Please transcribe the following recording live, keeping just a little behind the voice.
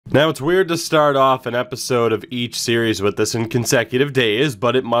Now, it's weird to start off an episode of each series with this in consecutive days,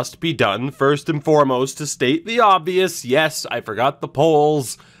 but it must be done. First and foremost, to state the obvious, yes, I forgot the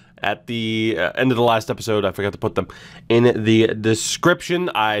polls at the end of the last episode. I forgot to put them in the description.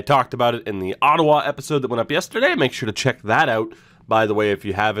 I talked about it in the Ottawa episode that went up yesterday. Make sure to check that out. By the way, if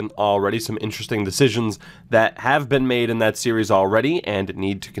you haven't already, some interesting decisions that have been made in that series already and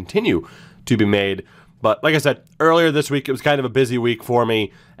need to continue to be made. But like I said, earlier this week, it was kind of a busy week for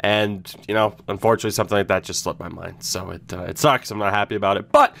me. And, you know, unfortunately, something like that just slipped my mind. So it sucks. I'm not happy about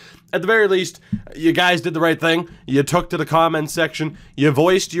it. But at the very least, you guys did the right thing. You took to the comments section. You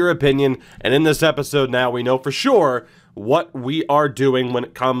voiced your opinion. And in this episode now, we know for sure what we are doing when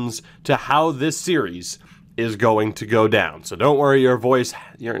it comes to how this series is going to go down. So don't worry, your voice,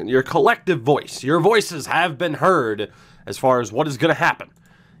 your collective voice, your voices have been heard as far as what is going to happen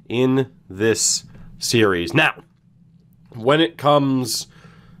in this series. Now, when it comes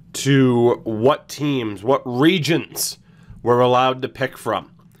to what teams, what regions we're allowed to pick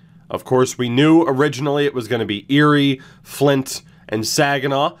from, of course, we knew originally it was going to be Erie, Flint, and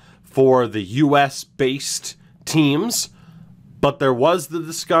Saginaw for the US-based teams, but there was the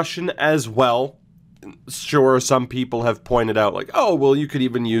discussion as well. Sure, some people have pointed out, like, oh, well, you could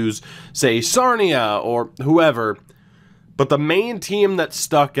even use, say, Sarnia or whoever, but the main team that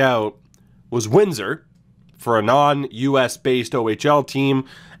stuck out was Windsor for a non-US based OHL team,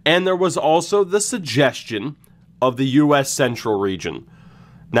 and there was also the suggestion of the US Central region.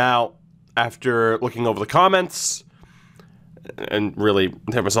 Now, after looking over the comments, and really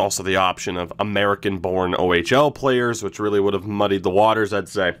there was also the option of American-born OHL players, which really would have muddied the waters, I'd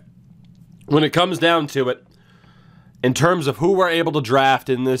say. When it comes down to it, in terms of who we're able to draft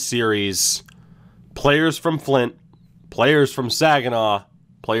in this series, players from Flint, players from Saginaw,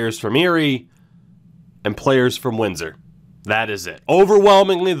 players from Erie, and players from Windsor. That is it.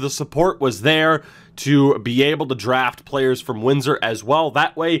 Overwhelmingly, the support was there to be able to draft players from Windsor as well.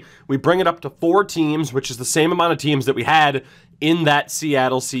 That way, we bring it up to 4 teams, which is the same amount of teams that we had in that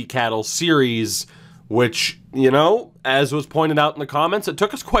Seattle Sea Cattle series, which, you know, as was pointed out in the comments, it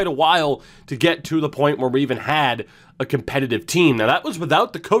took us quite a while to get to the point where we even had a competitive team. Now, that was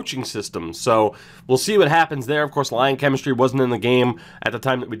without the coaching system, so we'll see what happens there. Of course, line chemistry wasn't in the game at the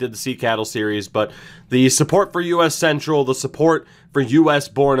time that we did the Sea Cattle series, but the support for US Central, the support for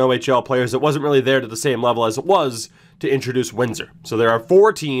US-born OHL players, it wasn't really there to the same level as it was to introduce Windsor. So there are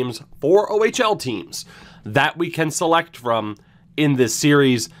 4 teams, 4 OHL teams, that we can select from in this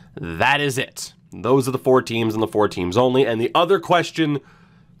series. That is it. Those are the 4 teams and the 4 teams only. And the other question,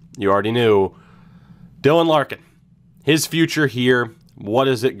 you already knew, Dylan Larkin. His future here, what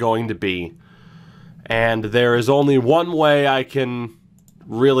is it going to be? And there is only one way I can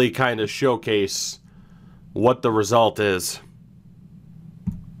really kind of showcase what the result is.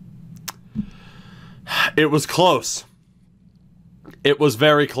 It was close. It was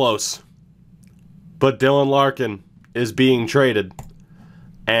very close. But Dylan Larkin is being traded.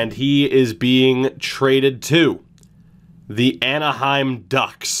 And he is being traded to the Anaheim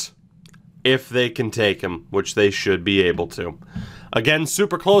Ducks, if they can take him, which they should be able to. Again,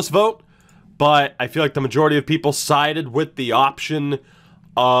 super close vote, but I feel like the majority of people sided with the option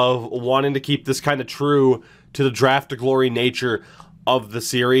of wanting to keep this kind of true to the draft to glory nature of the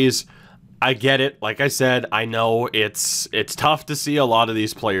series. I get it. Like I said, I know it's tough to see a lot of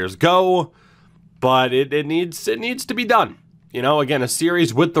these players go, but it needs to be done. You know, again, a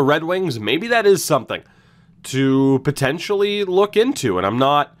series with the Red Wings, maybe that is something to potentially look into, and I'm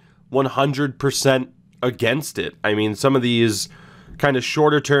not 100% against it. I mean, some of these kind of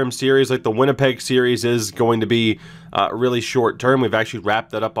shorter-term series, like the Winnipeg series, is going to be really short-term. We've actually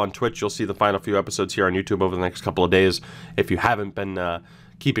wrapped that up on Twitch. You'll see the final few episodes here on YouTube over the next couple of days if you haven't been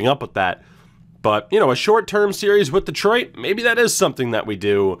keeping up with that. But, you know, a short-term series with Detroit, maybe that is something that we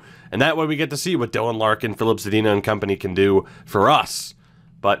do. And that way we get to see what Dylan Larkin, Philip Zadina, and company can do for us.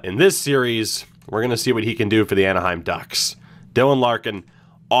 But in this series, we're going to see what he can do for the Anaheim Ducks. Dylan Larkin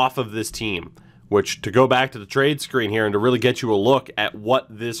off of this team, which, to go back to the trade screen here and to really get you a look at what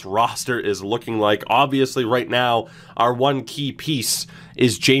this roster is looking like, obviously right now, our one key piece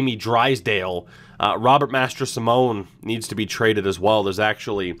is Jamie Drysdale. Robert Mastrosimone needs to be traded as well. There's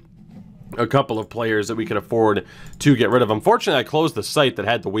actually a couple of players that we can afford to get rid of. Unfortunately, I closed the site that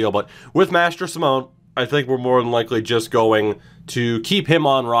had the wheel, but with Mastrosimone, I think we're more than likely just going to keep him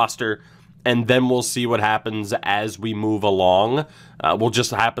on roster, and then we'll see what happens as we move along. We'll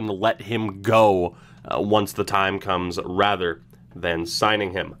just happen to let him go once the time comes, rather than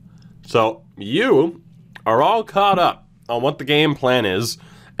signing him. So you are all caught up on what the game plan is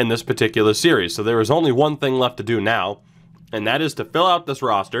in this particular series. So there is only one thing left to do now, and that is to fill out this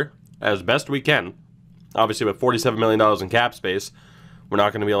roster as best we can. Obviously, with $47 million in cap space, we're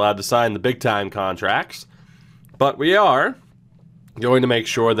not going to be allowed to sign the big-time contracts, but we are going to make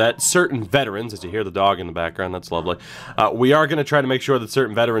sure that certain veterans, as you hear the dog in the background, that's lovely, we are going to try to make sure that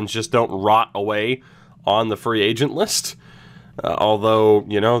certain veterans just don't rot away on the free agent list. Although,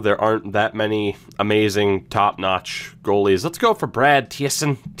 you know, there aren't that many amazing, top-notch goalies. Let's go for Brad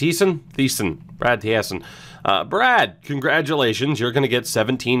Thiessen. Brad Thiessen. Brad, congratulations. You're going to get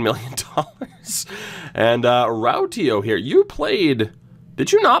 $17 million. And Rautio here, you played...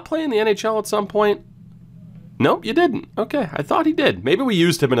 Did you not play in the NHL at some point? Nope, you didn't. Okay, I thought he did. Maybe we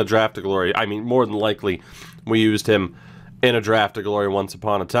used him in a Draft to Glory. I mean, more than likely, we used him in a Draft to Glory once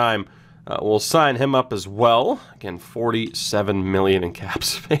upon a time. We'll sign him up as well. Again, $47 million in cap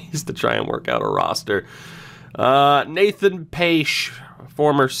space to try and work out a roster. Nathan Pache,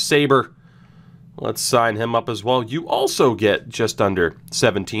 former Sabre. Let's sign him up as well. You also get just under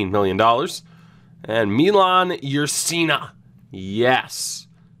 $17 million. And Milan Ursina. Yes,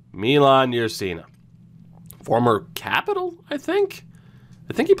 Milan Ursina. Former Capital, I think?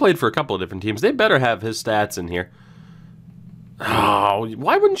 I think he played for a couple of different teams. They better have his stats in here. Oh,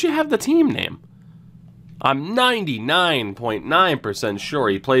 why wouldn't you have the team name? I'm 99.9% sure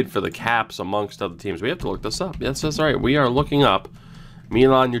he played for the Caps amongst other teams. We have to look this up. Yes, that's right. We are looking up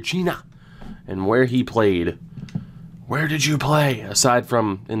Milan Ursina and where he played. Where did you play, aside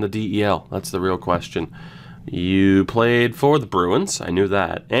from in the DEL? That's the real question. You played for the Bruins. I knew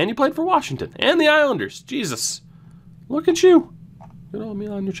that. And you played for Washington and the Islanders. Jesus. Look at you. Good old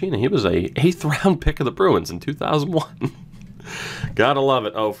Milan Ursina. He was a 8th round pick of the Bruins in 2001. Gotta love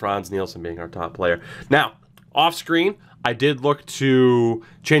it. Oh, Franz Nielsen being our top player. Now, off screen, I did look to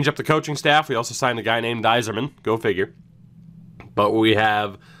change up the coaching staff. We also signed a guy named Yzerman. Go figure. But we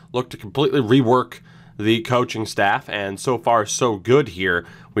have looked to completely rework the coaching staff, and so far so good here.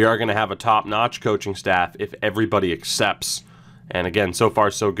 We are going to have a top-notch coaching staff if everybody accepts. And again, so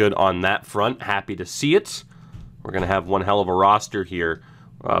far so good on that front. Happy to see it. We're going to have one hell of a roster here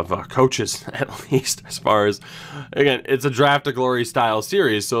of coaches, at least, as far as, again, it's a Draft to Glory style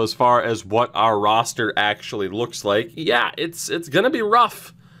series, so as far as what our roster actually looks like, yeah, it's going to be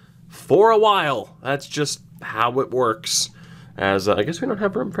rough for a while. That's just how it works. As I guess we don't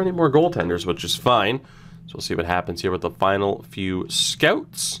have room for any more goaltenders, which is fine. So we'll see what happens here with the final few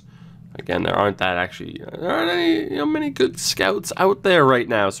scouts. Again, there aren't any many good scouts out there right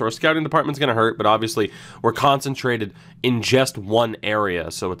now, so our scouting department's going to hurt, but obviously we're concentrated in just one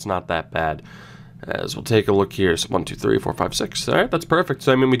area, so it's not that bad. As we'll take a look here, so 1, 2, 3, 4, 5, 6. All right, that's perfect.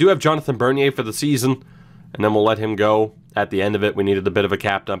 So I mean, we do have Jonathan Bernier for the season, and then we'll let him go at the end of it. We needed a bit of a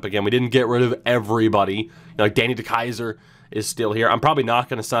cap dump again. We didn't get rid of everybody. You know, like Danny DeKeyser is still here. I'm probably not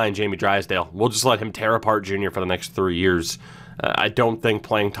going to sign Jamie Drysdale. We'll just let him tear apart Junior for the next 3 years. I don't think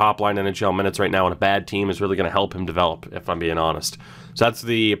playing top-line NHL minutes right now on a bad team is really going to help him develop, if I'm being honest. So that's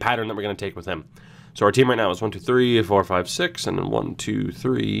the pattern that we're going to take with him. So our team right now is 1, 2, 3, 4, 5, 6, and then 1, 2,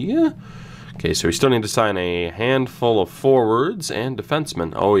 3. Okay, so we still need to sign a handful of forwards and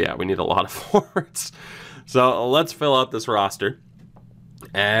defensemen. Oh yeah, we need a lot of forwards. So let's fill out this roster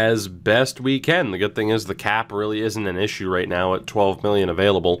as best we can. The good thing is the cap really isn't an issue right now at $12 million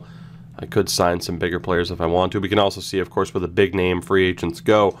available. I could sign some bigger players if I want to. We can also see, of course, where the big-name free agents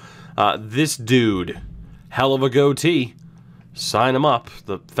go. This dude, hell of a goatee. Sign him up.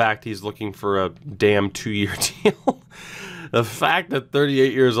 The fact he's looking for a damn 2-year deal. The fact that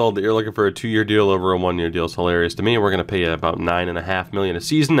 38 years old that you're looking for a 2-year deal over a 1-year deal is hilarious to me. We're going to pay you about $9.5 million a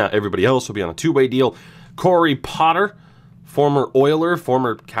season. Now, everybody else will be on a 2-way deal. Corey Potter, former Oiler,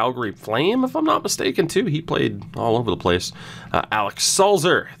 former Calgary Flame, if I'm not mistaken, too. He played all over the place. Alex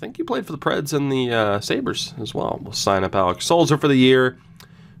Sulzer. I think he played for the Preds and the Sabres as well. We'll sign up Alex Sulzer for the year.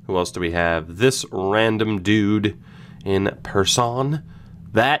 Who else do we have? This random dude in person.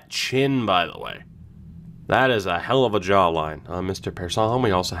 That chin, by the way. That is a hell of a jawline on Mr. Persson.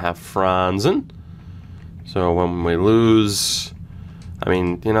 We also have Franzen. So when we lose... I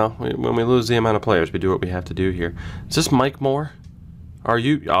mean, you know, when we lose the amount of players, we do what we have to do here. Is this Mike Moore? Are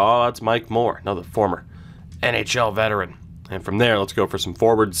you? Oh, that's Mike Moore, another former NHL veteran. And from there, let's go for some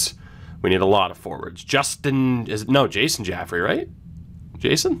forwards. We need a lot of forwards. Jason Jaffrey, right?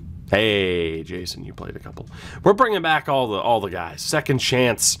 Jason? Hey, Jason, you played a couple. We're bringing back all the guys. Second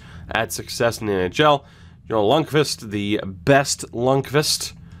chance at success in the NHL. Joel Lundqvist, the best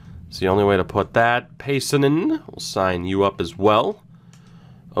Lundqvist. It's the only way to put that. Paysonen, we'll sign you up as well.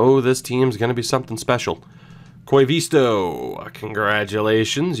 Oh, this team's going to be something special. Koivisto,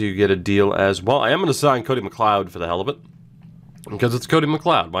 congratulations. You get a deal as well. I am going to sign Cody McLeod for the hell of it. Because it's Cody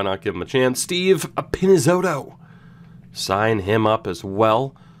McLeod. Why not give him a chance? Steve Pinizzotto. Sign him up as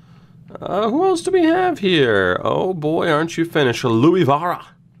well. Who else do we have here? Oh boy, aren't you Finnish? Louis Vara.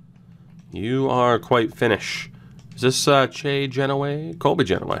 You are quite Finnish. Is this Che Genoway? Colby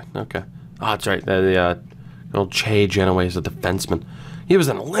Genoway. Okay. Oh, that's right. The old Che Genoway is a defenseman. He was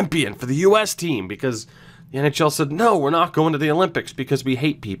an Olympian for the U.S. team because the NHL said, no, we're not going to the Olympics because we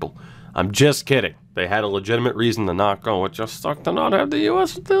hate people. I'm just kidding. They had a legitimate reason to not go. It just sucked to not have the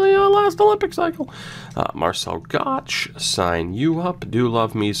U.S. at the last Olympic cycle. Marcel Gotch, sign you up. Do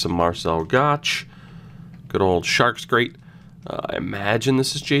love me some Marcel Gotch. Good old Sharks great. I imagine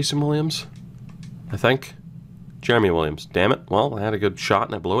this is Jason Williams. I think. Jeremy Williams. Damn it. Well, I had a good shot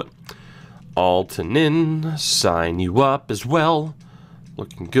and I blew it. Altonin, sign you up as well.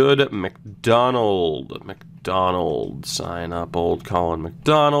 Looking good. McDonald. McDonald, sign up old Colin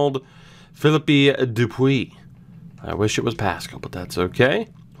McDonald. Philippe Dupuis. I wish it was Pascal, but that's okay.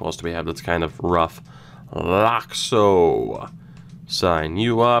 Who else do we have that's kind of rough? Laxo. Sign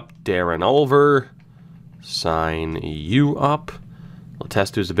you up. Darren Ulver. Sign you up.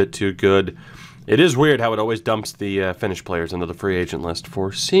 Letestu's a bit too good. It is weird how it always dumps the Finnish players into the free agent list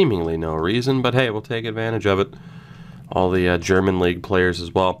for seemingly no reason, but hey, we'll take advantage of it. All the German league players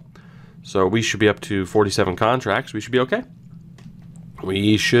as well. So we should be up to 47 contracts. We should be okay.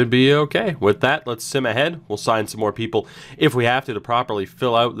 We should be okay. With that, let's sim ahead. We'll sign some more people if we have to properly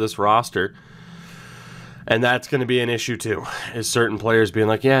fill out this roster. And that's going to be an issue too, is certain players being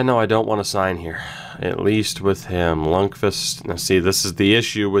like, yeah, no, I don't want to sign here. At least with him. Lundqvist. Now see, this is the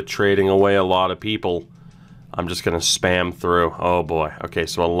issue with trading away a lot of people. I'm just going to spam through. Oh boy. Okay,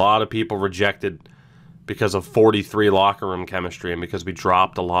 so a lot of people rejected because of 43 locker room chemistry and because we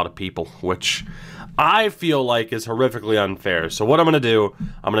dropped a lot of people, which I feel like is horrifically unfair. So what I'm going to do,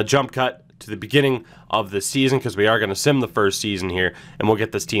 I'm going to jump cut to the beginning of the season because we are going to sim the first season here, and we'll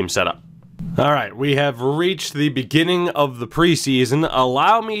get this team set up. All right, we have reached the beginning of the preseason.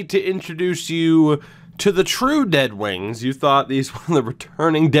 Allow me to introduce you to the true Dead Wings. You thought these were the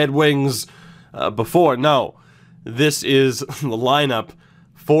returning Dead Wings before. No, this is the lineup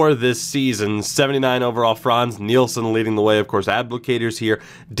for this season. 79 overall, Franz Nielsen leading the way. Of course, Abdicators here.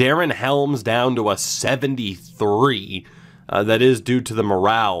 Darren Helms down to a 73. That is due to the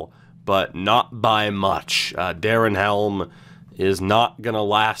morale, but not by much. Darren Helm is not going to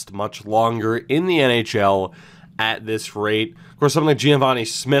last much longer in the NHL at this rate. Of course, something like Giovanni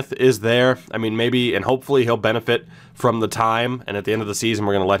Smith is there. I mean, maybe and hopefully he'll benefit from the time. And at the end of the season,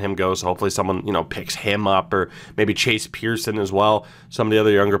 we're going to let him go. So hopefully someone, picks him up, or maybe Chase Pearson as well. Some of the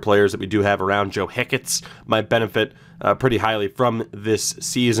other younger players that we do have around. Joe Hicketts might benefit pretty highly from this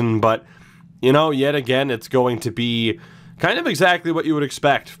season. But, yet again, it's going to be kind of exactly what you would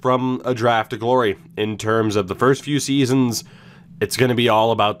expect from a draft to glory in terms of the first few seasons. It's going to be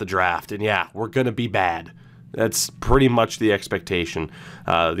all about the draft. And yeah, we're going to be bad. That's pretty much the expectation.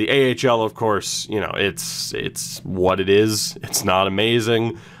 The AHL, of course, it's what it is. It's not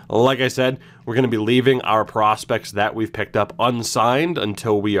amazing. Like I said, we're going to be leaving our prospects that we've picked up unsigned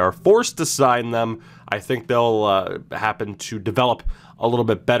until we are forced to sign them. I think they'll happen to develop a little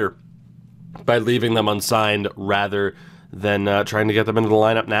bit better by leaving them unsigned rather than trying to get them into the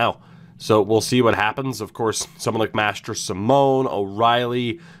lineup now. So we'll see what happens. Of course, someone like Master Simone,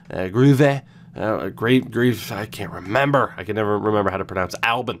 O'Reilly, Gruve, Grief, I can't remember. I can never remember how to pronounce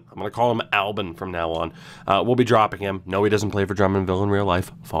Albin. I'm going to call him Albin from now on. We'll be dropping him. No, he doesn't play for Drummondville in real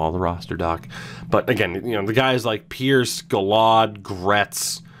life. Follow the roster, Doc. But again, the guys like Pierce, Galad,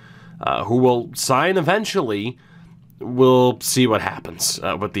 Gretz, who will sign eventually. We'll see what happens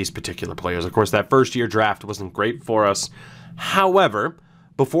with these particular players. Of course, that first-year draft wasn't great for us. However,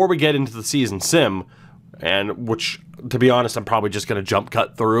 before we get into the season sim, and which, to be honest, I'm probably just going to jump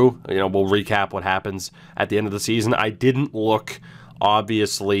cut through. We'll recap what happens at the end of the season. I didn't look,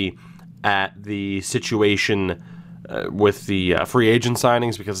 obviously, at the situation with the free agent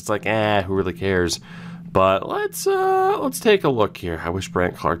signings because it's like, who really cares? But let's take a look here. I wish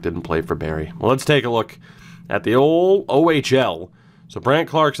Brant Clark didn't play for Barrie. Well, let's take a look at the old OHL. So Brant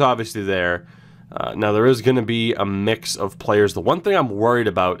Clark's obviously there. Now, there is going to be a mix of players. The one thing I'm worried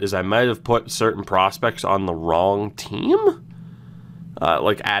about is I might have put certain prospects on the wrong team.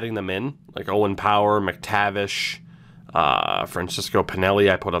 Like adding them in. Like Owen Power, McTavish, Francisco Pinelli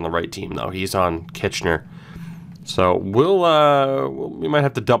I put on the right team, though. He's on Kitchener. So we might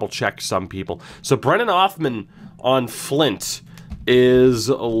have to double check some people. So Brennan Hoffman on Flint is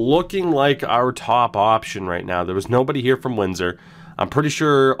looking like our top option right now. There was nobody here from Windsor. I'm pretty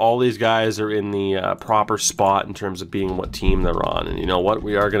sure all these guys are in the proper spot in terms of being what team they're on. And you know what?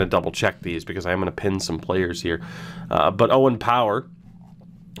 We are going to double check these because I'm going to pin some players here. But Owen Power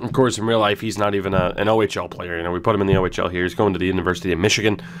Of course, in real life, he's not even an OHL player. You know, we put him in the OHL here. He's going to the University of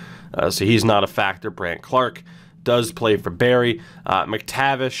Michigan, so he's not a factor. Brant Clark does play for Barrie.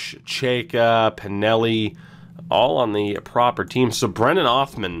 McTavish, Chayka, Pinelli, all on the proper team. So Brennan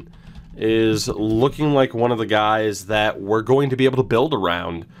Othmann is looking like one of the guys that we're going to be able to build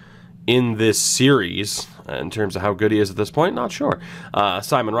around in this series. In terms of how good he is at this point, not sure.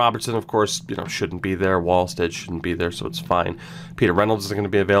 Simon Robertson, of course, you know, shouldn't be there. Wallstead shouldn't be there, so it's fine. Peter Reynolds is going to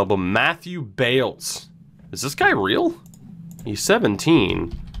be available. Matthew Bales. Is this guy real? He's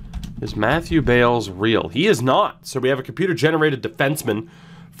 17. Is Matthew Bales real? He is not. So we have a computer-generated defenseman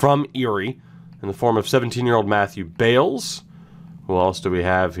from Erie in the form of 17-year-old Matthew Bales. Who else do we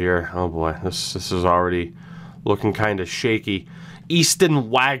have here? Oh boy, this is already looking kind of shaky. Easton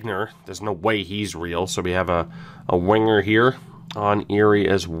Wagner, there's no way he's real, so we have a winger here on Erie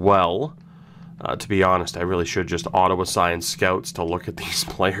as well. To be honest, I really should just auto-assign scouts to look at these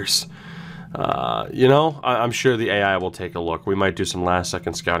players. You know, I'm sure the AI will take a look. We might do some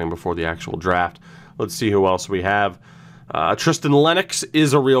last-second scouting before the actual draft. Let's see who else we have. Tristan Lennox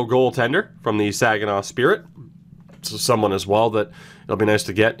is a real goaltender from the Saginaw Spirit. So someone as well that it'll be nice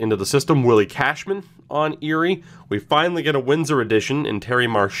to get into the system. Willie Cashman on Erie. We finally get a Windsor edition in Terry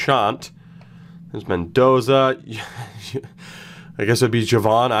Marchant. There's Mendoza. I guess it'd be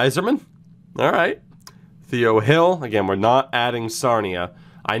Javon Iserman. All right. Theo Hill. Again, we're not adding Sarnia.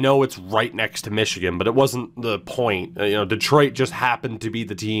 I know it's right next to Michigan, but it wasn't the point. You know, Detroit just happened to be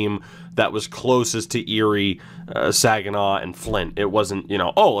the team that was closest to Erie, Saginaw, and Flint. It wasn't, you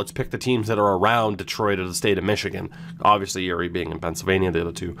know, oh, let's pick the teams that are around Detroit or the state of Michigan. Obviously, Erie being in Pennsylvania, the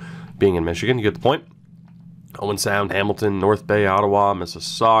other two being in Michigan. You get the point. Owen Sound, Hamilton, North Bay, Ottawa,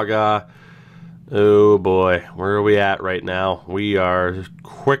 Mississauga. Oh, boy. Where are we at right now? We are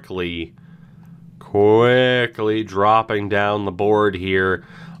quickly dropping down the board here.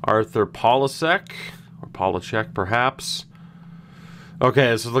 Arthur Polasek, or Polacek perhaps.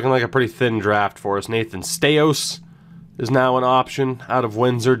 Okay, this is looking like a pretty thin draft for us. Nathan Staios is now an option out of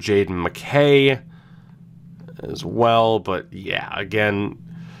Windsor. Jaden McKay as well. But yeah, again,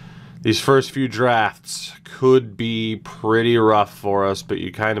 these first few drafts could be pretty rough for us, but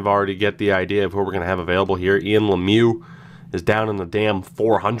you kind of already get the idea of who we're going to have available here. Ian Lemieux is down in the damn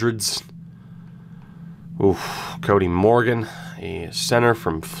 400s. Oof, Cody Morgan, a center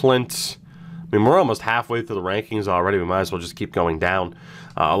from Flint. I mean, we're almost halfway through the rankings already. We might as well just keep going down.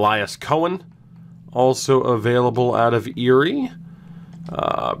 Elias Cohen, also available out of Erie.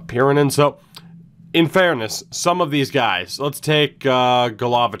 Pirinen. So, in fairness, some of these guys, let's take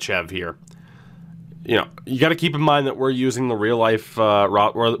Golovachev here. You know, you got to keep in mind that we're using the real life,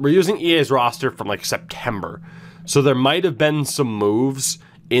 we're using EA's roster from like September. So there might have been some moves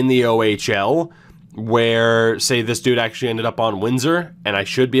in the OHL where, say, this dude actually ended up on Windsor, and I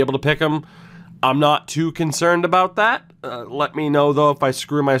should be able to pick him. I'm not too concerned about that. Let me know, though, if I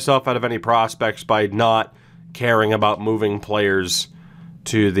screw myself out of any prospects by not caring about moving players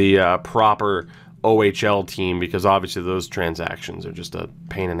to the proper OHL team, because obviously those transactions are just a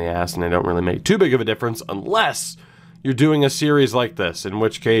pain in the ass, and they don't really make too big of a difference unless you're doing a series like this, in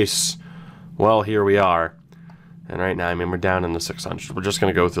which case, well, here we are. And right now, I mean, we're down in the 600s. We're just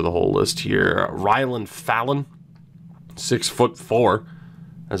going to go through the whole list here. Rylan Fallon, 6'4",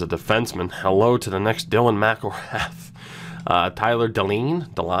 as a defenseman. Hello to the next Dylan McElrath. Tyler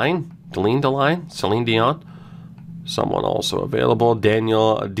Celine Dion. Someone also available.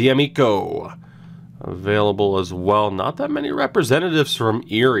 Daniel D'Amico, available as well. Not that many representatives from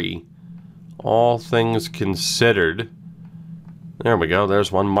Erie, all things considered. There we go.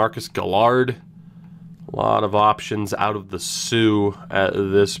 There's one. Marcus Gallard. A lot of options out of the Sioux at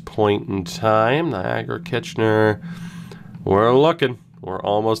this point in time. Niagara, Kitchener. We're looking. We're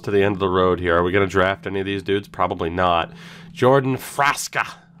almost to the end of the road here. Are we going to draft any of these dudes? Probably not. Jordan Frasca.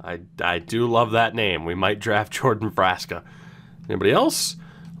 I do love that name. We might draft Jordan Frasca. Anybody else?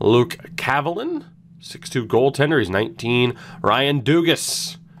 Luke Cavalin, 6'2" goaltender. He's 19. Ryan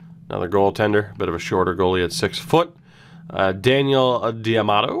Dugas, another goaltender. Bit of a shorter goalie at 6 foot. Daniel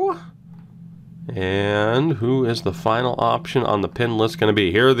D'Amato. And who is the final option on the pin list going to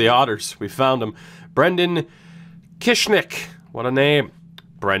be? Here are the Otters. We found him. Brendan Kishnick. What a name.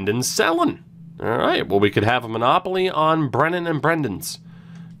 Brendan Sellen. All right. Well, we could have a monopoly on Brennan and Brendan's.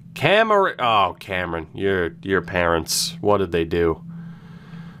 Cameron. Oh, Cameron. Your parents. What did they do?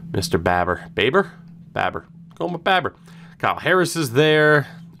 Mr. Babber. Babber. Going with Babber. Kyle Harris is there.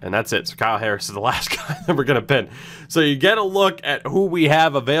 And that's it. So Kyle Harris is the last guy that we're going to pin. So you get a look at who we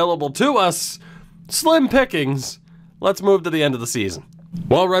have available to us. Slim pickings. Let's move to the end of the season.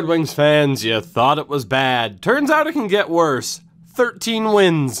 Well, Red Wings fans, you thought it was bad. Turns out it can get worse. 13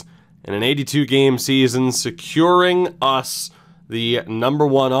 wins in an 82-game season, securing us the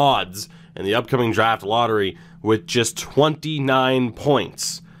 #1 odds in the upcoming draft lottery with just 29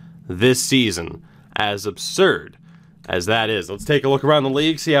 points this season. As absurd as that is. Let's take a look around the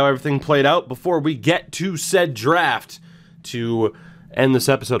league, see how everything played out before we get to said draft to end this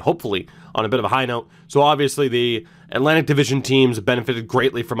episode, hopefully, on a bit of a high note. So obviously the Atlantic Division teams benefited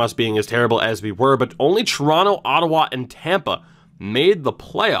greatly from us being as terrible as we were, but only Toronto, Ottawa, and Tampa made the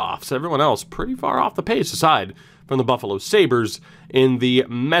playoffs. Everyone else pretty far off the pace, aside from the Buffalo Sabres. In the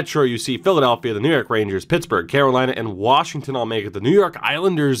Metro, you see Philadelphia, the New York Rangers, Pittsburgh, Carolina, and Washington all make it. The New York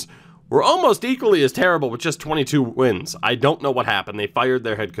Islanders were almost equally as terrible with just 22 wins. I don't know what happened. They fired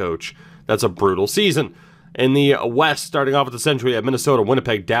their head coach. That's a brutal season. In the West, starting off with the Central, we have Minnesota,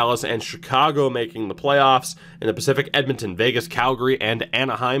 Winnipeg, Dallas, and Chicago making the playoffs. In the Pacific, Edmonton, Vegas, Calgary, and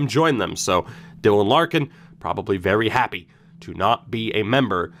Anaheim join them. So Dylan Larkin probably very happy to not be a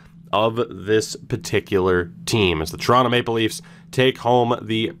member of this particular team, as the Toronto Maple Leafs take home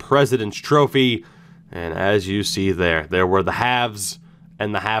the President's Trophy. And as you see there were the haves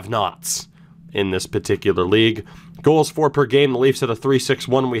and the have-nots in this particular league. Goals for per game, the Leafs had a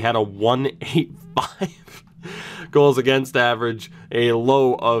 3.61. We had a 1.85 goals against average, a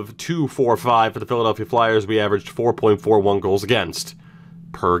low of 2.45 for the Philadelphia Flyers. We averaged 4.41 goals against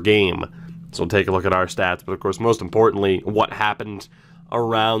per game. So we'll take a look at our stats, but of course, most importantly, what happened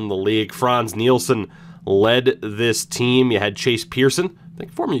around the league. Franz Nielsen led this team. You had Chase Pearson, I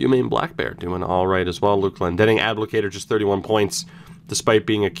think former UMaine Black Bear, doing all right as well. Luke Glendening, Abdelkader, just 31 points, despite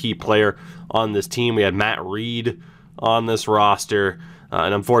being a key player on this team. We had Matt Reed on this roster,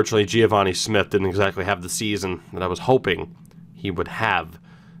 and unfortunately, Giovanni Smith didn't exactly have the season that I was hoping he would have.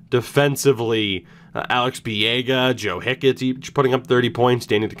 Defensively, Alex Biega, Joe Hickett, each putting up 30 points.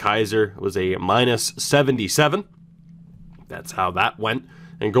 Danny DeKaiser was a -77. That's how that went.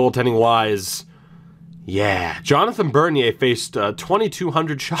 And goaltending-wise, yeah, Jonathan Bernier faced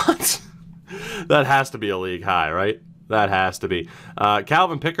 2,200 shots. That has to be a league high, right? That has to be.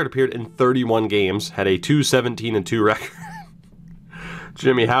 Calvin Pickard appeared in 31 games, had a 2-17-2 record.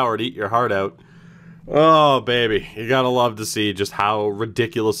 Jimmy Howard, eat your heart out. Oh, baby. You gotta love to see just how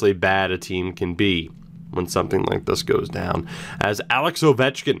ridiculously bad a team can be when something like this goes down. As Alex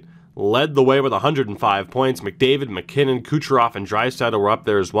Ovechkin led the way with 105 points. McDavid, McKinnon, Kucherov, and Draisaitl were up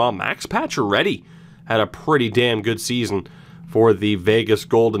there as well. Max Pacioretty had a pretty damn good season for the Vegas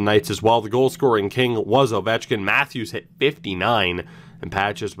Golden Knights as well. The goal-scoring king was Ovechkin. Matthews hit 59, and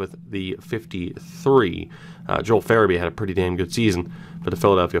Patches with the 53. Joel Farabee had a pretty damn good season for the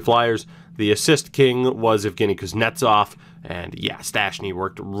Philadelphia Flyers. The assist king was Evgeny Kuznetsov, and yeah, Stastny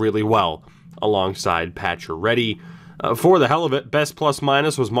worked really well alongside Pacioretty. For the hell of it, best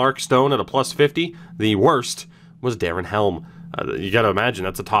plus-minus was Mark Stone at a +50. The worst was Darren Helm. You got to imagine,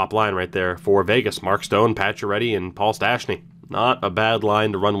 that's a top line right there for Vegas. Mark Stone, Pacioretty, and Paul Stastny. Not a bad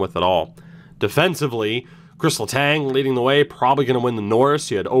line to run with at all. Defensively, Chris Letang leading the way, probably going to win the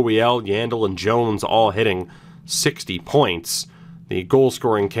Norris. You had OEL, Yandel, and Jones all hitting 60 points. The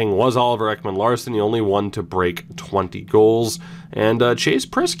goal-scoring king was Oliver Ekman-Larsson, the only one to break 20 goals. And Chase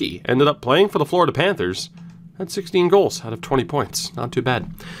Prisky ended up playing for the Florida Panthers. Had 16 goals out of 20 points. Not too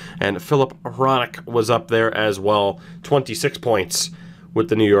bad. And Philip Hronek was up there as well. 26 points with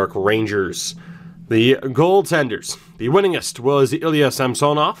the New York Rangers. The goaltenders. The winningest was Ilya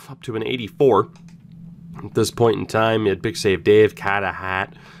Samsonov, up to an 84. At this point in time, you had Big Save Dave, Kata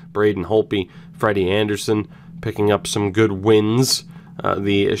Hat, Braden Holtby, Freddie Anderson picking up some good wins.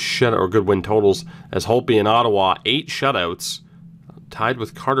 Good win totals, as Holtby in Ottawa, 8 shutouts, tied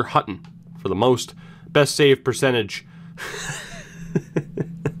with Carter Hutton for the most. Best save percentage,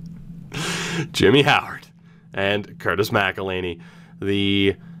 Jimmy Howard and Curtis McElhaney.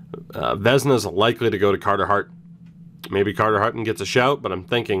 The Vezna's likely to go to Carter Hart. Maybe Carter Hutton gets a shout, but I'm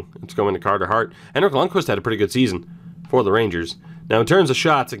thinking it's going to Carter Hart. Henrik Lundqvist had a pretty good season for the Rangers. Now, in terms of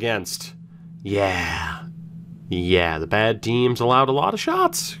shots against, yeah, the bad teams allowed a lot of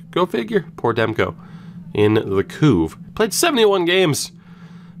shots. Go figure. Poor Demko in the Couve. Played 71 games.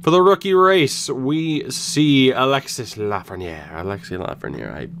 For the rookie race, we see Alexis Lafreniere.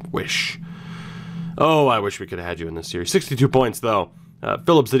 I wish. Oh, I wish we could have had you in this series. 62 points, though.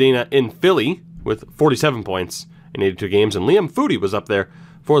 Philip Zadina in Philly with 47 points in 82 games. And Liam Foudy was up there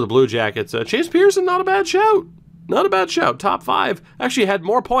for the Blue Jackets. Chase Pearson, not a bad shout. Not a bad shout. Top 5. Actually had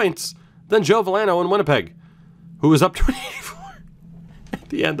more points than Joe Velano in Winnipeg, who was up to an 84 at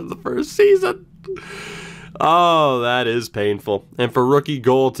the end of the first season. Oh, that is painful. And for rookie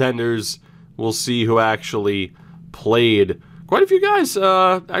goaltenders, we'll see who actually played quite a few guys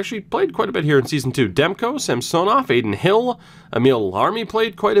actually played quite a bit here in Season 2. Demko, Samsonov, Aiden Hill, Emil Larmy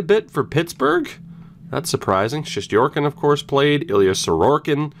played quite a bit for Pittsburgh. That's surprising. Shestyorkin, of course, played. Ilya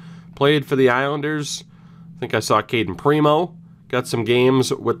Sorokin played for the Islanders. I think I saw Caden Primo got some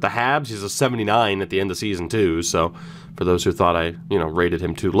games with the Habs. He's a 79 at the end of Season 2, so for those who thought I, rated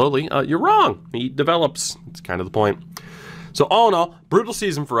him too lowly, you're wrong. He develops. It's kind of the point. So all in all, brutal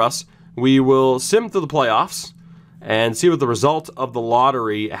season for us. We will sim through the playoffs and see what the result of the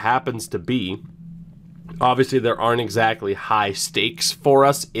lottery happens to be. Obviously, there aren't exactly high stakes for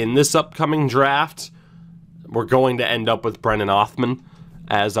us in this upcoming draft. We're going to end up with Brennan Othmann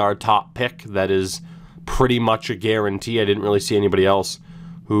as our top pick. That is pretty much a guarantee. I didn't really see anybody else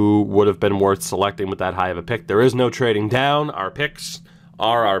who would have been worth selecting with that high of a pick. There is no trading down. Our picks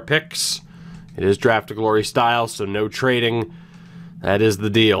are our picks. It is Draft to Glory style, so no trading. That is the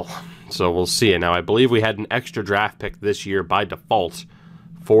deal. So we'll see. Now, I believe we had an extra draft pick this year by default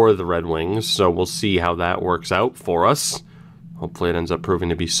for the Red Wings, so we'll see how that works out for us. Hopefully it ends up proving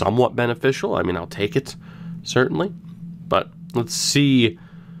to be somewhat beneficial. I mean, I'll take it, certainly. But let's see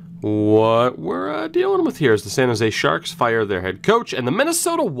what we're dealing with here as the San Jose Sharks fire their head coach and the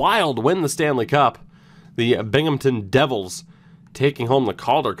Minnesota Wild win the Stanley Cup. The Binghamton Devils taking home the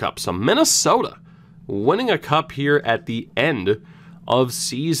Calder Cup. So Minnesota winning a cup here at the end of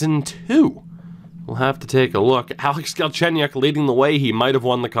Season 2. We'll have to take a look. Alex Galchenyuk leading the way. He might have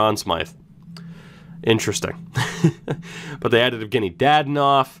won the Conn Smythe. Interesting. But they added Evgeny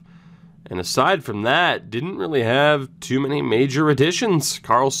Dadonov. And aside from that, didn't really have too many major additions.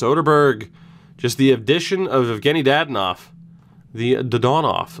 Carl Soderberg, just the addition of Evgeny Dadonov,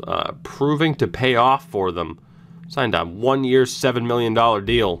 proving to pay off for them. Signed a 1-year, $7 million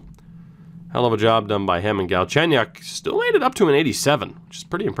deal. Hell of a job done by him. And Galchenyuk still made it up to an 87, which is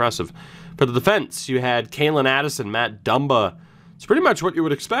pretty impressive. For the defense, you had Kalen Addison, Matt Dumba. It's pretty much what you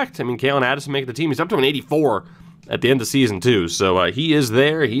would expect. I mean, Kalen Addison making the team. He's up to an 84 at the end of Season 2. So he is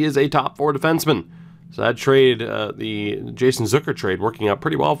there. He is a top 4 defenseman. So that trade, the Jason Zucker trade, working out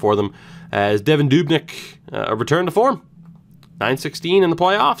pretty well for them as Devin Dubnyk returned to form. 916 in the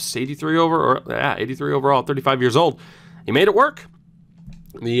playoffs, 83 overall, 35 years old. He made it work.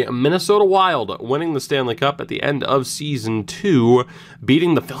 The Minnesota Wild winning the Stanley Cup at the end of Season 2,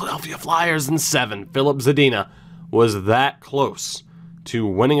 beating the Philadelphia Flyers in 7. Philip Zadina was that close to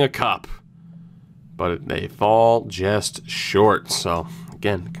winning a cup, but they fall just short. So,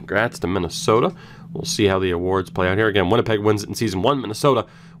 again, congrats to Minnesota. We'll see how the awards play out here. Again, Winnipeg wins it in Season 1. Minnesota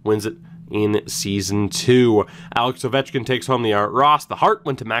wins it in Season 2. Alex Ovechkin takes home the Art Ross. The Hart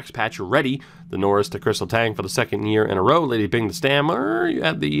went to Max Pacioretty. The Norris to Crystal Tang for the 2nd year in a row. Lady Bing the Stammer. You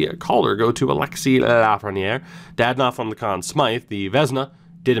had the Calder go to Alexis Lafreniere. Dadonov on the Conn Smythe. The Vezina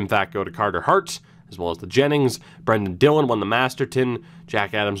did, in fact, go to Carter Hart, as well as the Jennings. Brendan Dillon won the Masterton.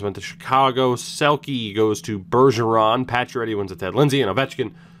 Jack Adams went to Chicago. Selke goes to Bergeron. Pacioretty wins to Ted Lindsay. And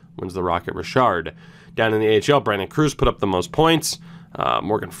Ovechkin wins the Rocket Richard. Down in the AHL, Brandon Cruz put up the most points.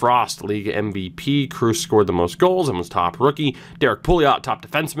 Morgan Frost, league MVP. Cruz scored the most goals and was top rookie. Derek Pouliot, top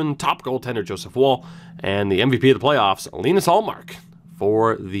defenseman. Top goaltender, Joseph Woll. And the MVP of the playoffs, Linus Ullmark,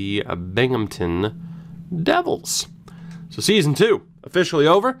 for the Binghamton Devils. So Season 2 officially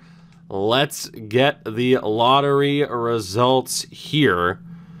over. Let's get the lottery results here.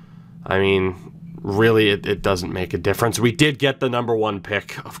 I mean, really, it doesn't make a difference. We did get the #1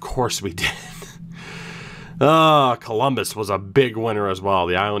 pick. Of course we did. Columbus was a big winner as well.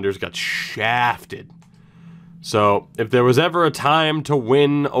 The Islanders got shafted. So, if there was ever a time to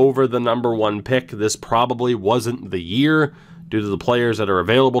win over the #1 pick, this probably wasn't the year due to the players that are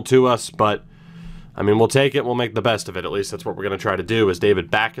available to us, but I mean, we'll take it. We'll make the best of it. At least that's what we're going to try to do as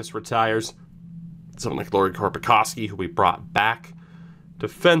David Backes retires. Someone like Lori Korpikoski, who we brought back.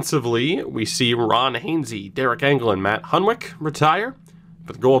 Defensively, we see Ron Hainsey, Derek Engle, and Matt Hunwick retire.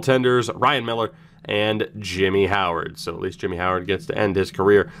 For the goaltenders, Ryan Miller and Jimmy Howard. So at least Jimmy Howard gets to end his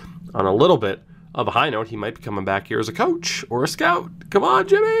career on a little bit of a high note. He might be coming back here as a coach or a scout. Come on,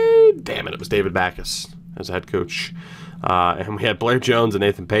 Jimmy! Damn it, it was David Backes as a head coach. And we had Blair Jones and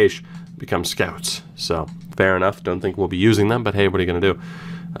Nathan Page become scouts. So, fair enough. Don't think we'll be using them, but hey, what are you going to do?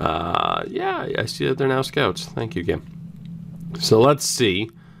 Yeah, I see that they're now scouts. Thank you, game. So let's see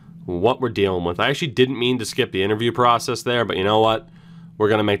what we're dealing with. I actually didn't mean to skip the interview process there, but you know what? We're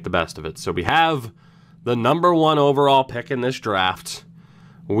going to make the best of it. So we have the #1 overall pick in this draft.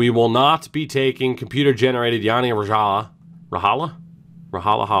 We will not be taking computer-generated Yanni Rahala.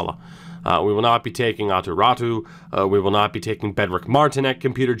 We will not be taking Atu Ratu. We will not be taking Bedrick Martinek,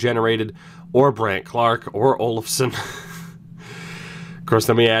 computer-generated, or Brant Clark, or Olofsson. Of course,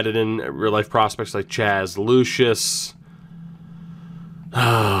 then we added in real-life prospects like Chaz Lucius.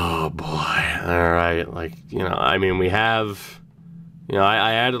 Oh, boy. All right. Like, I mean, we have...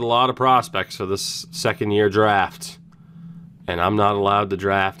 I added a lot of prospects for this second-year draft, and I'm not allowed to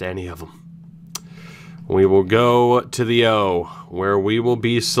draft any of them. We will go to the O, where we will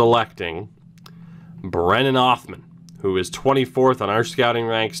be selecting Brennan Othman, who is 24th on our scouting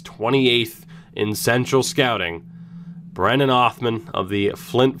ranks, 28th in Central Scouting. Brennan Othman of the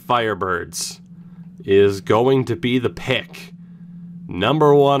Flint Firebirds is going to be the pick.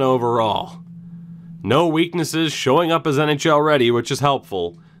 Number 1 overall. No weaknesses, showing up as NHL ready, which is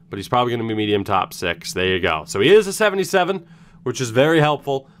helpful, but he's probably going to be medium top 6. There you go. So he is a 77, which is very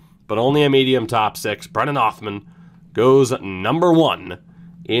helpful, but only a medium top 6. Brennan Othman goes number 1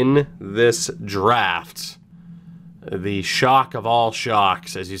 in this draft. The shock of all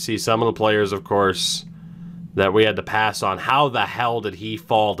shocks, as you see some of the players, of course, that we had to pass on. How the hell did he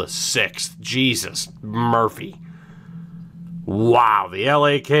fall to 6th? Jesus, Murphy. Wow, the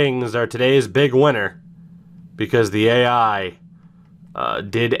LA Kings are today's big winner because the AI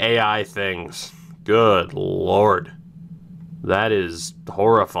did AI things. Good Lord. That is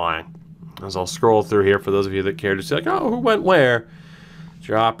horrifying. As I'll scroll through here for those of you that care to see, like, oh, who went where? It's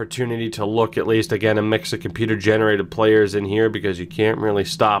your opportunity to look at least, again, a mix of computer-generated players in here because you can't really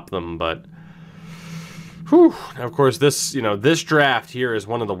stop them, but... Whew. Now, of course, this draft here is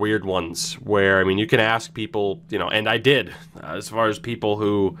one of the weird ones where, I mean, you can ask people, and I did, as far as people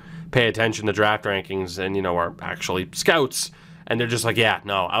who pay attention to draft rankings and, are actually scouts, and they're just like, yeah,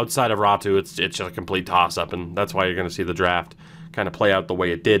 no, outside of Ratu, it's just a complete toss-up, and that's why you're going to see the draft kind of play out the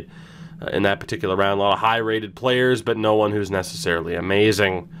way it did in that particular round. A lot of high-rated players, but no one who's necessarily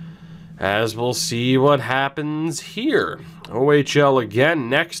amazing, as we'll see what happens here. OHL again,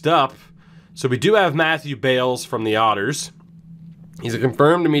 next up. So we do have Matthew Bales from the Otters. He's a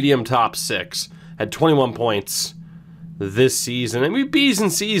confirmed medium top 6. Had 21 points this season. I mean, B's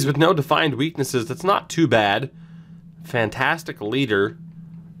and C's with no defined weaknesses. That's not too bad. Fantastic leader.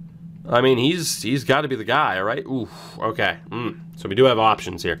 I mean, he's got to be the guy, right? Oof, okay. So we do have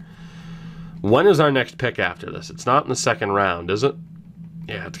options here. When is our next pick after this? It's not in the second round, is it?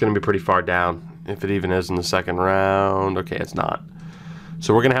 Yeah, it's going to be pretty far down, if it even is in the second round. Okay, it's not.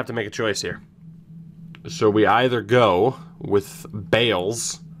 So we're going to have to make a choice here. So we either go with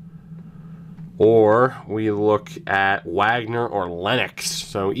Bales or we look at Wagner or Lennox.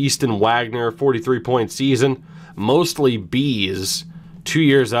 So Easton Wagner, 43-point season, mostly Bs, 2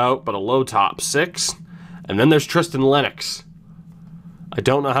 years out, but a low top 6. And then there's Tristan Lennox. I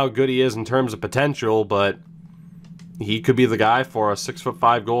don't know how good he is in terms of potential, but he could be the guy for a 6'5"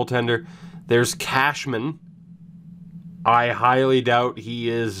 goaltender. There's Cashman. I highly doubt he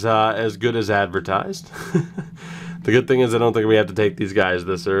is as good as advertised. The good thing is I don't think we have to take these guys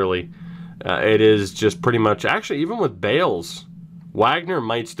this early. It is just pretty much... Actually, even with Bales, Wagner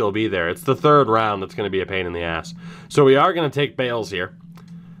might still be there. It's the third round that's going to be a pain in the ass. So we are going to take Bales here.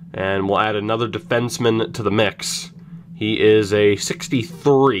 And we'll add another defenseman to the mix. He is a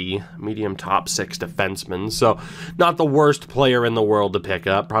 63, medium top 6 defenseman. So not the worst player in the world to pick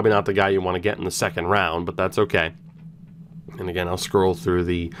up. Probably not the guy you want to get in the second round, but that's okay. And again, I'll scroll through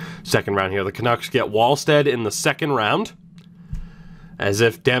the second round here. The Canucks get Wallstead in the second round. As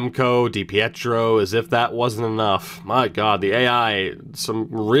if Demko, DiPietro, as if that wasn't enough. My God, the AI, some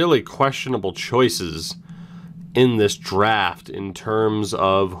really questionable choices in this draft in terms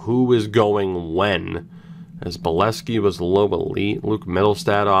of who is going when. As Bolesky was low elite. Luke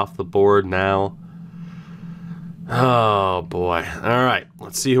Mittelstadt off the board now. Oh, boy. All right,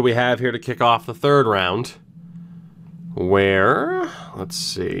 let's see who we have here to kick off the third round. Where, let's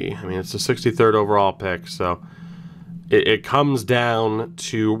see, I mean, it's the 63rd overall pick, so it comes down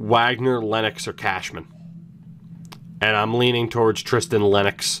to Wagner, Lennox, or Cashman. And I'm leaning towards Tristan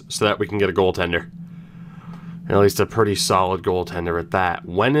Lennox so that we can get a goaltender. At least a pretty solid goaltender at that.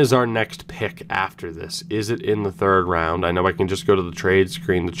 When is our next pick after this? Is it in the third round? I know I can just go to the trade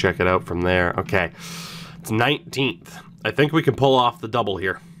screen to check it out from there. Okay, it's 19th. I think we can pull off the double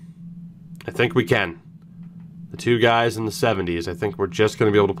here. I think we can. The two guys in the 70s. I think we're just going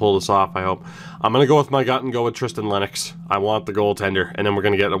to be able to pull this off, I hope. I'm going to go with my gut and go with Tristan Lennox. I want the goaltender, and then we're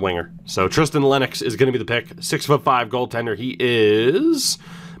going to get a winger. So Tristan Lennox is going to be the pick. 6'5" goaltender. He is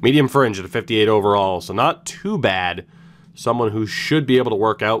medium fringe at a 58 overall, so not too bad. Someone who should be able to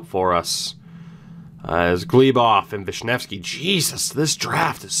work out for us. As Glebov and Vishnevsky. Jesus, this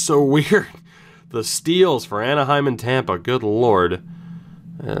draft is so weird. The steals for Anaheim and Tampa. Good Lord.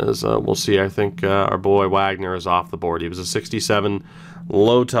 As we'll see, I think our boy Wagner is off the board. He was a 67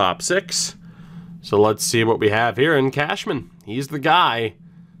 low top 6. So let's see what we have here in Cashman. He's the guy.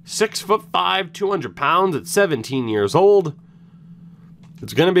 6'5", 200 pounds at 17 years old.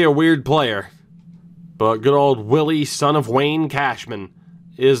 It's going to be a weird player, but good old Willie, son of Wayne Cashman,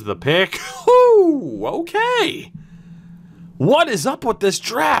 is the pick. Whoo! Okay. What is up with this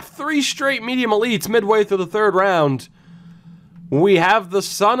draft? 3 straight medium elites midway through the 3rd round. We have the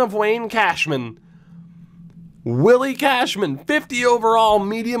son of Wayne Cashman, Willie Cashman, 50 overall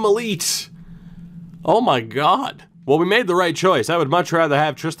medium elite. Oh my God. Well, we made the right choice. I would much rather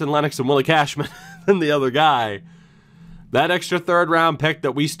have Tristan Lennox and Willie Cashman than the other guy. That extra 3rd round pick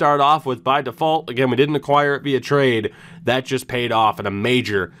that we start off with by default, again, we didn't acquire it via trade. That just paid off in a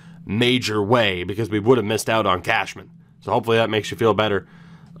major, major way because we would have missed out on Cashman. So hopefully that makes you feel better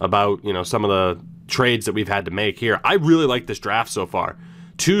about, you know, some of the trades that we've had to make here. I really like this draft so far.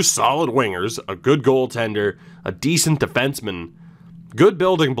 2 solid wingers, a good goaltender, a decent defenseman. Good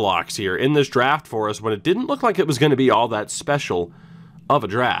building blocks here in this draft for us when it didn't look like it was going to be all that special of a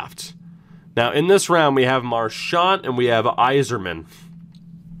draft. Now, in this round, we have Marchand and we have Yzerman.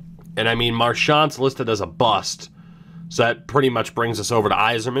 And I mean, Marchand's listed as a bust. So that pretty much brings us over to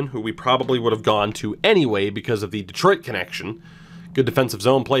Yzerman, who we probably would have gone to anyway because of the Detroit connection. Good defensive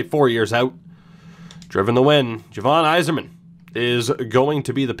zone play, 4 years out. Driven to win. Javon Yzerman is going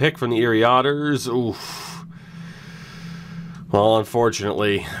to be the pick from the Erie Otters. Oof. Well,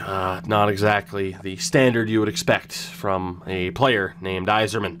 unfortunately, not exactly the standard you would expect from a player named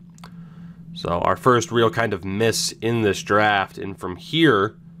Yzerman. So our first real kind of miss in this draft, and from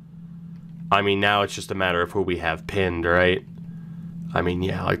here, I mean, now it's just a matter of who we have pinned, right? I mean,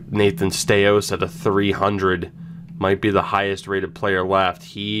 yeah, like Nathan Staios at a 300 might be the highest rated player left.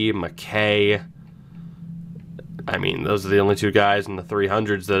 He, McKay, I mean, those are the only 2 guys in the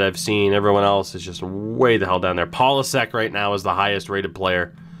 300s that I've seen. Everyone else is just way the hell down there. Polasek right now is the highest rated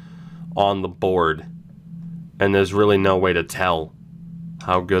player on the board, and there's really no way to tell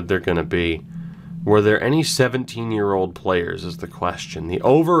how good they're going to be. Were there any 17-year-old players is the question. The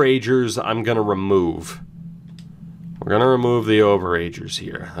overagers I'm going to remove. We're going to remove the overagers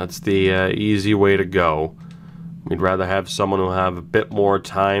here. That's the easy way to go. We'd rather have someone who have a bit more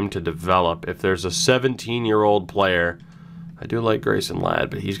time to develop. If there's a 17-year-old player, I do like Grayson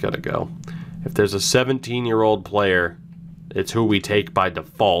Ladd, but he's got to go. If there's a 17-year-old player, it's who we take by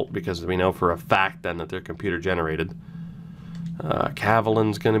default because we know for a fact then that they're computer generated.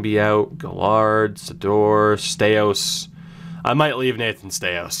 Cavalin's going to be out. Gallard, Sador, Staios. I might leave Nathan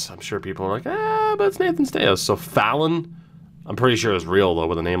Staios. I'm sure people are like, but it's Nathan Staios. So Fallon, I'm pretty sure is real, though,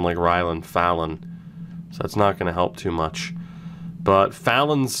 with a name like Rylan Fallon. So that's not going to help too much. But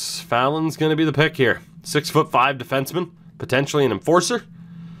Fallon's going to be the pick here. 6'5" defenseman, potentially an enforcer.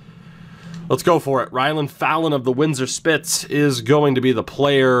 Let's go for it. Rylan Fallon of the Windsor Spits is going to be the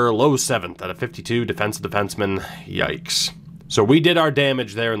player, low 7th at a 52, defensive defenseman. Yikes. So we did our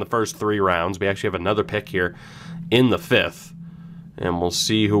damage there in the first 3 rounds. We actually have another pick here in the 5th. And we'll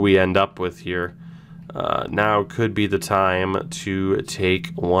see who we end up with here. Now could be the time to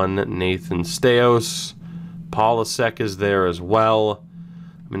take one Nathan Staios. Polasek is there as well.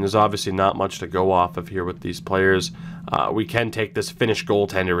 I mean, there's obviously not much to go off of here with these players. We can take this Finnish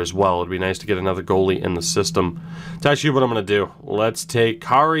goaltender as well. It'd be nice to get another goalie in the system. It's actually what I'm going to do. Let's take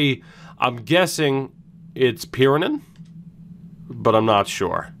Kari. I'm guessing it's Pirinen, but I'm not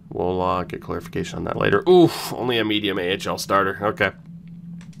sure. We'll get clarification on that later. Oof, only a medium AHL starter. Okay.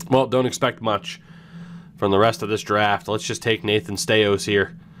 Well, don't expect much from the rest of this draft. Let's just take Nathan Staios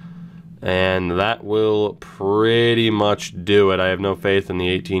here. And that will pretty much do it. I have no faith in the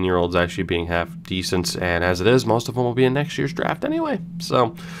 18-year-olds actually being half decent. And as it is, most of them will be in next year's draft anyway.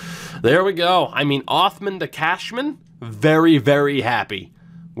 So, there we go. I mean, Othman to Cashman, very, very happy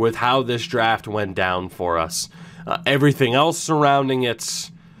with how this draft went down for us. Everything else surrounding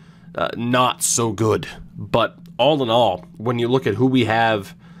it's not so good. But all in all, when you look at who we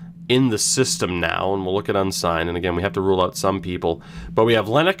have in the system now, and we'll look at unsigned, and again, we have to rule out some people, but we have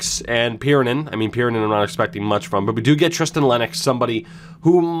Lennox and Pirinen. I mean, Pirinen I'm not expecting much from, but we do get Tristan Lennox, somebody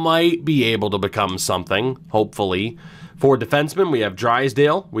who might be able to become something, hopefully. For defensemen, we have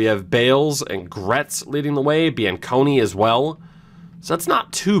Drysdale, we have Bales and Gretz leading the way, Bianconi as well. So that's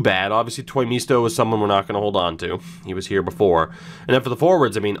not too bad. Obviously, Toimisto is someone we're not going to hold on to. He was here before. And then for the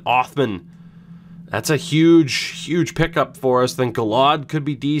forwards, I mean, Othman, that's a huge, huge pickup for us. Then Galad could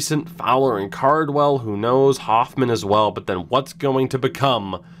be decent. Fowler and Cardwell, who knows? Hoffman as well. But then what's going to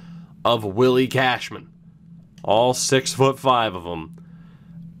become of Willie Cashman? All 6'5" of them.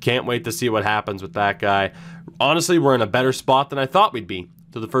 Can't wait to see what happens with that guy. Honestly, we're in a better spot than I thought we'd be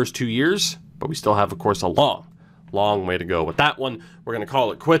through the first 2 years. But we still have, of course, a long way to go with that one. We're going to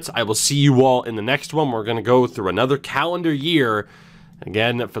call it quits. I will see you all in the next one. We're going to go through another calendar year.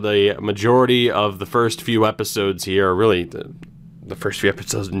 Again, for the majority of the first few episodes here, really the the first few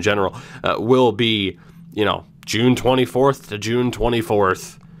episodes in general, will be, you know, June 24th to June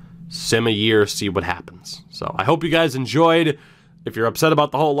 24th. Sim a year, see what happens. So I hope you guys enjoyed. If you're upset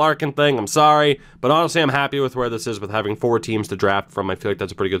about the whole Larkin thing, I'm sorry. But honestly, I'm happy with where this is with having 4 teams to draft from. I feel like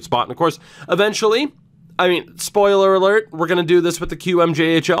that's a pretty good spot. And of course, eventually, I mean, spoiler alert, we're going to do this with the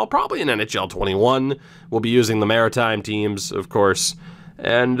QMJHL, probably in NHL 21. We'll be using the Maritime teams, of course.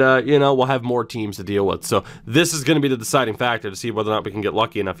 And, you know, we'll have more teams to deal with. So this is going to be the deciding factor to see whether or not we can get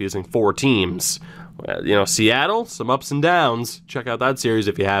lucky enough using 4 teams. You know, Seattle, some ups and downs. Check out that series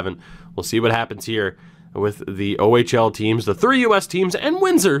if you haven't. We'll see what happens here with the OHL teams, the 3 U.S. teams, and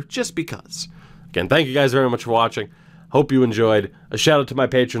Windsor, just because. Again, thank you guys very much for watching. Hope you enjoyed. A shout out to my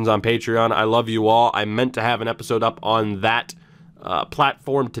patrons on Patreon. I love you all. I meant to have an episode up on that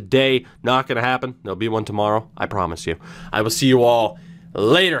platform today. Not going to happen. There'll be one tomorrow. I promise you. I will see you all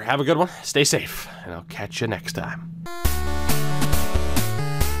later. Have a good one. Stay safe, and I'll catch you next time.